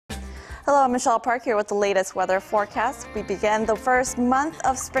Hello, I'm Michelle Park here with the latest weather forecast. We begin the first month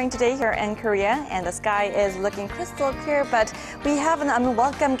of spring today here in Korea, and the sky is looking crystal clear, but we have an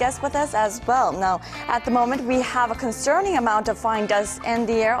unwelcome guest with us as well. Now, at the moment, we have a concerning amount of fine dust in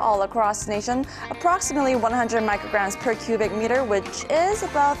the air all across the nation, approximately 100 micrograms per cubic meter, which is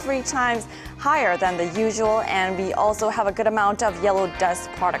about 3 times higher than the usual, and we also have a good amount of yellow dust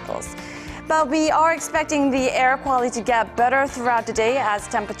particles. But we are expecting the air quality to get better throughout the day as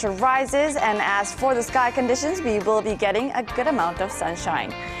temperature rises, and as for the sky conditions, we will be getting a good amount of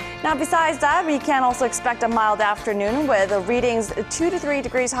sunshine. Now, besides that, we can also expect a mild afternoon with readings 2 to 3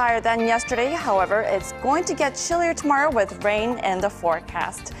 degrees higher than yesterday. However, it's going to get chillier tomorrow with rain in the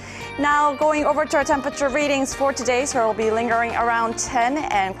forecast. Now, going over to our temperature readings for today, Seoul will be lingering around 10,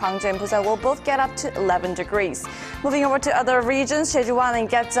 and Gwangju and Busan will both get up to 11 degrees. Moving over to other regions, Jeju-Waneng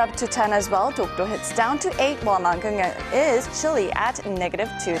gets up to 10 as well. Dokdo hits down to 8, while Namgyong is chilly at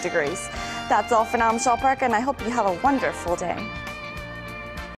 -2 degrees. That's all for now. I'm Michelle Park, and I hope you have a wonderful day.